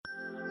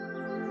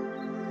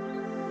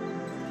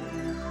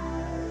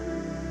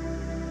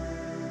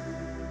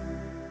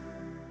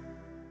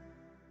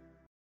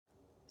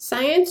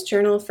Science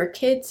Journal for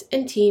Kids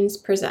and Teens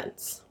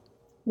presents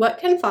What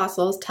Can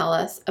Fossils Tell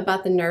Us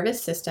About the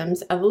Nervous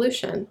System's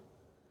Evolution?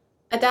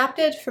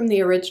 Adapted from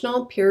the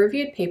original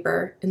peer-reviewed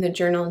paper in the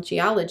journal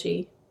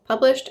Geology,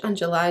 published on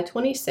July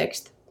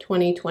 26,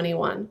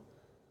 2021.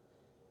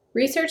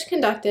 Research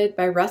conducted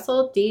by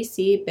Russell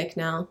D.C.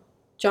 Bicknell,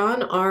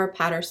 John R.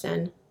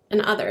 Patterson,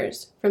 and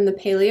others from the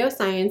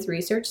Paleoscience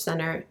Research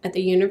Center at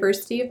the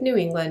University of New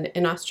England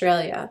in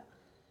Australia.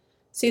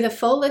 See the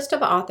full list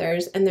of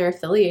authors and their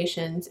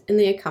affiliations in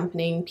the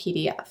accompanying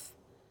PDF.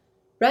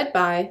 Read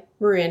by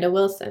Miranda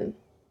Wilson.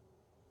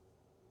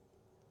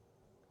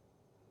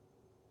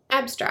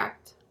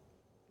 Abstract.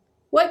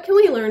 What can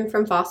we learn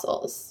from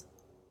fossils?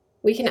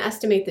 We can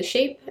estimate the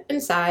shape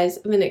and size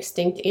of an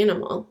extinct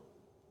animal.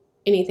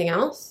 Anything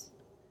else?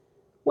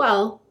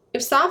 Well,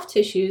 if soft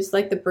tissues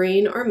like the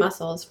brain or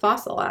muscles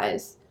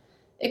fossilize,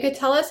 it could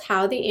tell us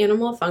how the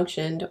animal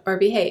functioned or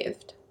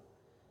behaved.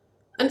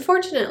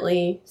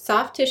 Unfortunately,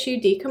 soft tissue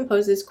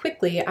decomposes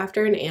quickly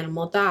after an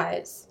animal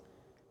dies.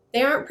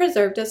 They aren't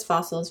preserved as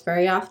fossils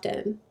very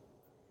often.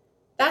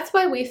 That's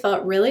why we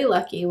felt really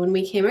lucky when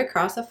we came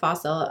across a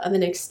fossil of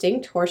an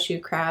extinct horseshoe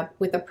crab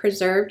with a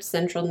preserved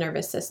central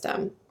nervous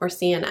system, or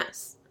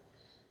CNS.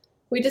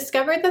 We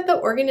discovered that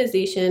the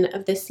organization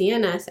of the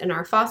CNS in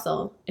our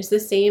fossil is the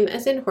same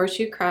as in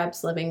horseshoe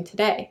crabs living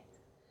today.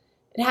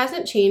 It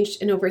hasn't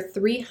changed in over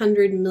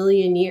 300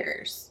 million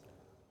years.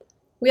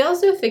 We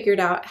also figured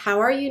out how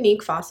our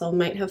unique fossil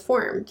might have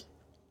formed.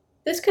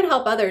 This could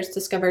help others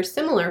discover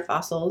similar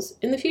fossils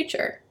in the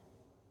future.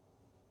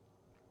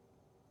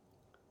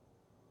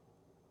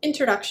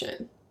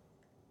 Introduction.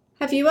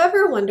 Have you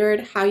ever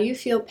wondered how you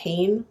feel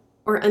pain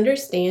or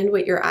understand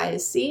what your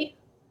eyes see?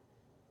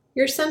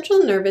 Your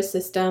central nervous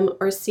system,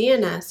 or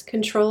CNS,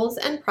 controls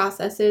and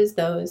processes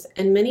those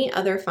and many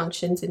other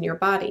functions in your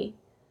body.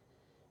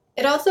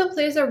 It also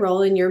plays a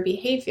role in your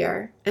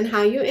behavior and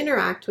how you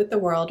interact with the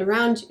world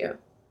around you.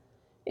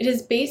 It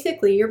is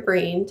basically your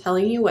brain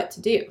telling you what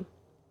to do.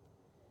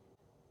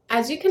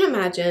 As you can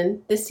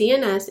imagine, the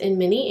CNS in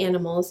many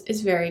animals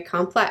is very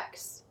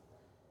complex.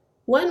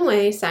 One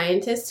way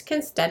scientists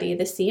can study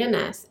the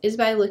CNS is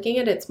by looking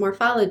at its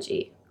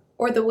morphology,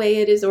 or the way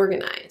it is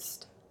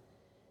organized.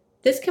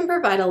 This can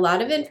provide a lot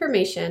of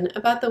information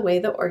about the way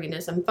the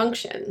organism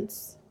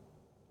functions.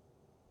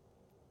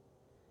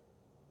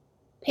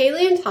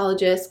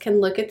 Paleontologists can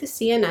look at the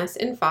CNS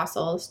in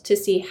fossils to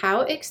see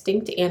how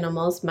extinct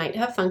animals might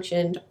have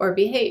functioned or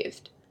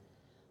behaved.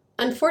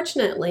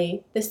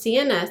 Unfortunately, the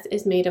CNS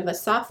is made of a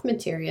soft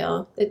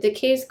material that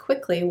decays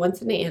quickly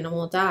once an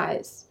animal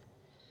dies.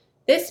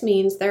 This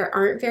means there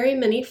aren't very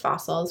many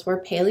fossils where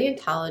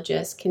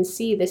paleontologists can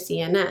see the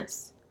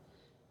CNS.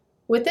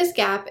 With this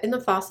gap in the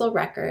fossil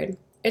record,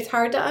 it's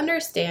hard to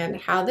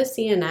understand how the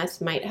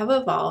CNS might have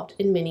evolved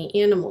in many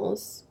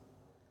animals.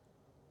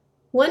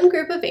 One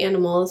group of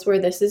animals where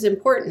this is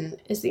important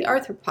is the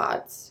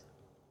arthropods.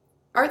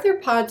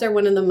 Arthropods are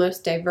one of the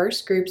most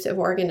diverse groups of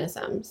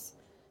organisms,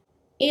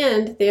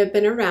 and they have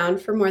been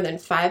around for more than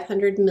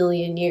 500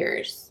 million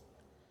years.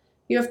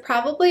 You have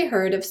probably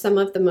heard of some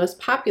of the most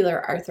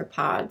popular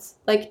arthropods,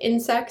 like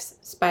insects,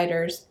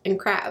 spiders, and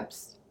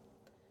crabs.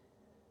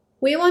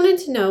 We wanted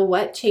to know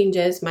what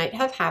changes might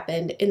have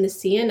happened in the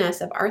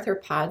CNS of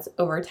arthropods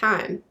over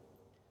time.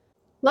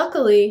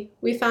 Luckily,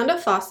 we found a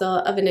fossil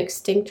of an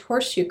extinct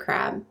horseshoe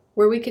crab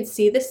where we could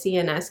see the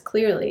CNS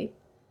clearly.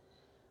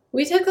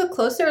 We took a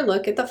closer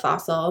look at the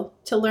fossil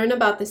to learn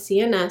about the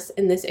CNS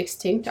in this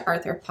extinct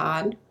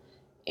arthropod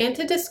and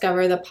to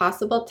discover the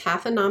possible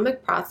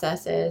taphonomic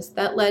processes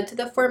that led to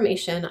the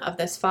formation of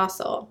this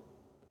fossil.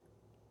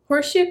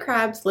 Horseshoe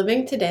crabs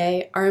living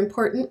today are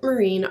important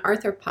marine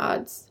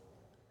arthropods.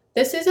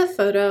 This is a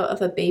photo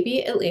of a baby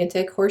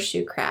Atlantic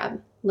horseshoe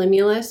crab,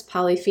 Limulus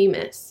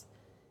polyphemus.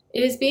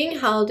 It is being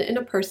held in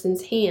a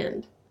person's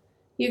hand.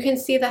 You can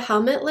see the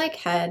helmet-like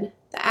head,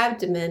 the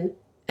abdomen,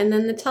 and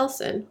then the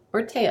telson,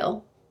 or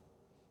tail.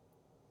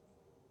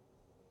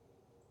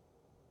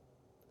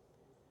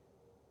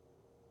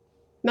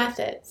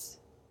 Methods.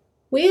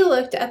 We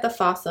looked at the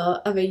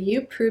fossil of a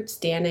Euprupes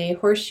danae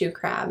horseshoe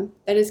crab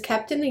that is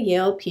kept in the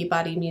Yale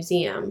Peabody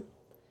Museum.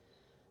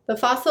 The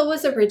fossil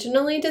was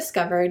originally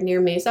discovered near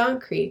Mason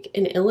Creek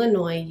in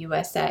Illinois,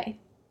 USA.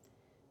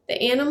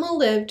 The animal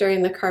lived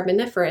during the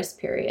Carboniferous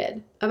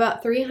period,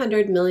 about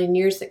 300 million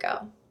years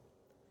ago.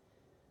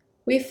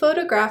 We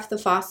photographed the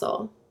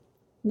fossil.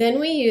 Then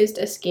we used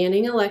a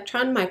scanning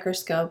electron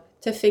microscope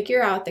to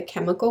figure out the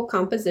chemical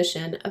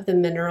composition of the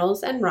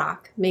minerals and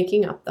rock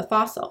making up the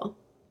fossil.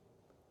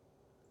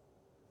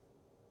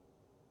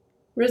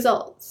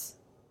 Results.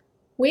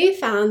 We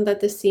found that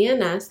the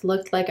CNS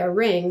looked like a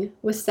ring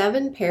with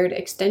 7 paired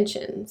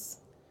extensions.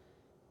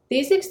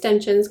 These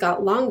extensions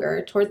got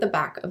longer toward the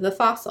back of the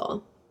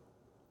fossil.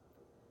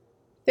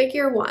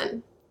 Figure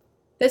 1.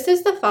 This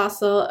is the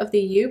fossil of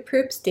the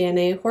Euprupes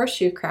danae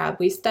horseshoe crab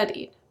we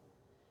studied.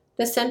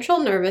 The central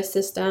nervous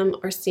system,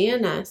 or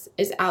CNS,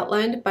 is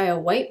outlined by a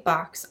white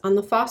box on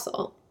the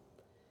fossil.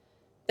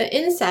 The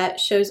inset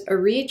shows a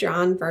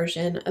redrawn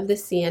version of the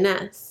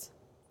CNS.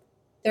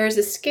 There is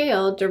a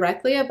scale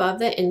directly above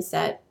the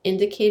inset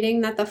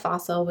indicating that the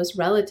fossil was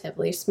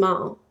relatively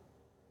small.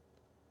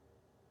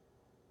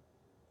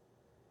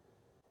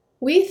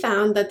 We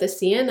found that the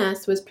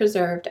CNS was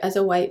preserved as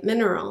a white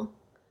mineral.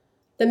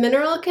 The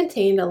mineral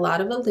contained a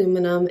lot of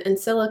aluminum and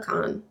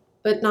silicon,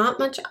 but not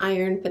much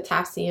iron,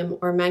 potassium,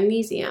 or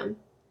magnesium.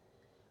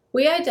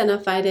 We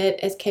identified it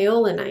as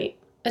kaolinite,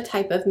 a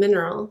type of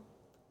mineral.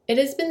 It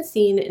has been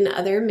seen in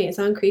other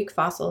Mazon Creek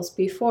fossils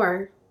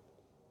before.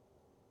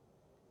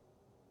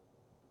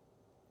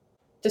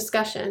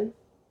 Discussion.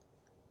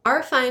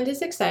 Our find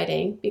is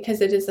exciting because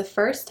it is the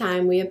first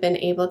time we have been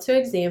able to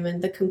examine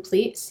the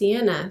complete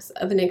CNS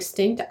of an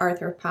extinct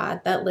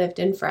arthropod that lived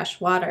in fresh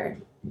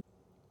water.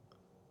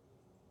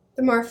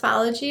 The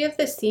morphology of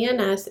the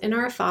CNS in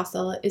our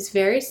fossil is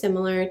very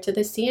similar to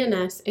the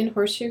CNS in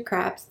horseshoe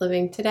crabs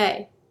living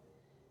today.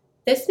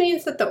 This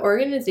means that the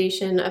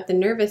organization of the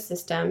nervous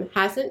system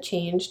hasn't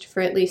changed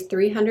for at least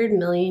 300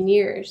 million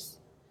years.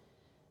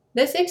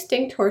 This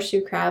extinct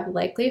horseshoe crab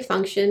likely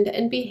functioned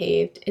and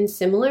behaved in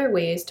similar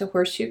ways to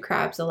horseshoe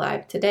crabs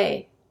alive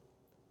today.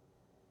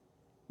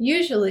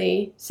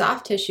 Usually,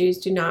 soft tissues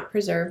do not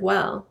preserve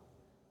well.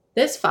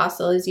 This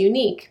fossil is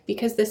unique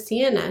because the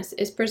CNS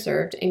is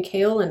preserved in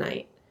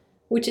kaolinite,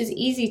 which is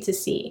easy to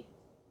see.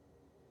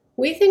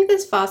 We think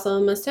this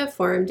fossil must have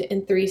formed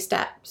in 3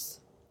 steps.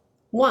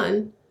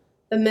 1.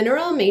 The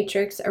mineral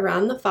matrix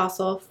around the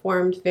fossil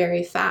formed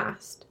very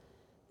fast.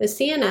 The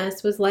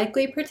CNS was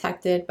likely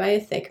protected by a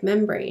thick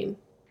membrane.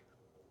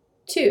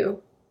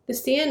 2. The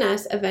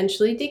CNS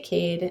eventually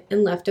decayed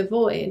and left a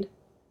void.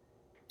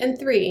 And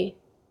 3.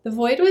 The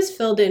void was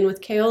filled in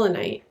with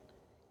kaolinite.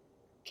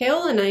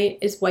 Kaolinite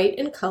is white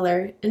in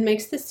color and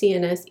makes the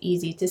CNS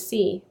easy to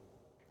see.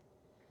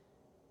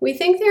 We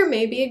think there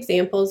may be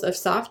examples of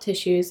soft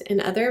tissues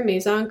in other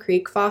Mazon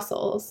Creek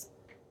fossils,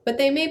 but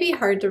they may be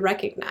hard to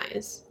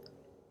recognize.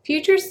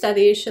 Future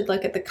studies should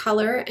look at the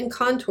color and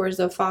contours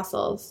of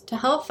fossils to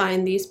help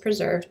find these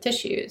preserved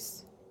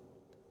tissues.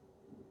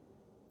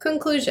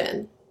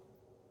 Conclusion.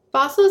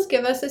 Fossils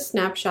give us a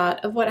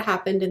snapshot of what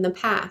happened in the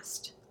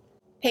past.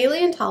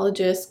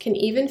 Paleontologists can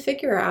even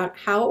figure out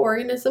how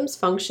organisms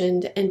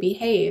functioned and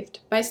behaved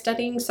by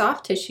studying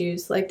soft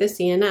tissues like the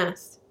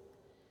CNS.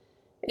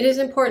 It is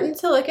important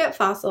to look at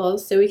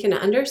fossils so we can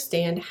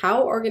understand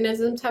how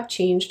organisms have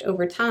changed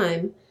over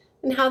time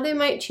and how they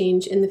might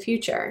change in the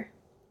future.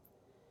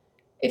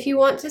 If you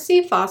want to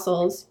see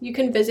fossils, you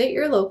can visit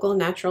your local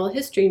natural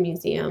history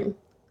museum,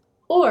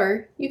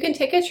 or you can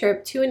take a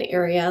trip to an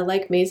area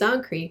like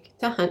Mazon Creek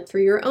to hunt for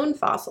your own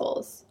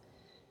fossils.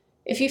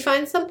 If you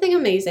find something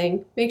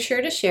amazing, make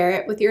sure to share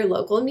it with your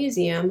local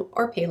museum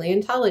or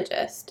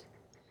paleontologist.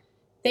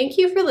 Thank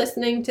you for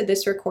listening to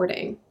this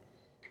recording.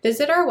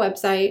 Visit our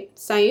website,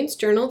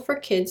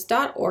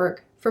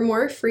 sciencejournalforkids.org, for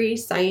more free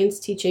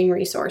science teaching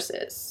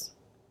resources.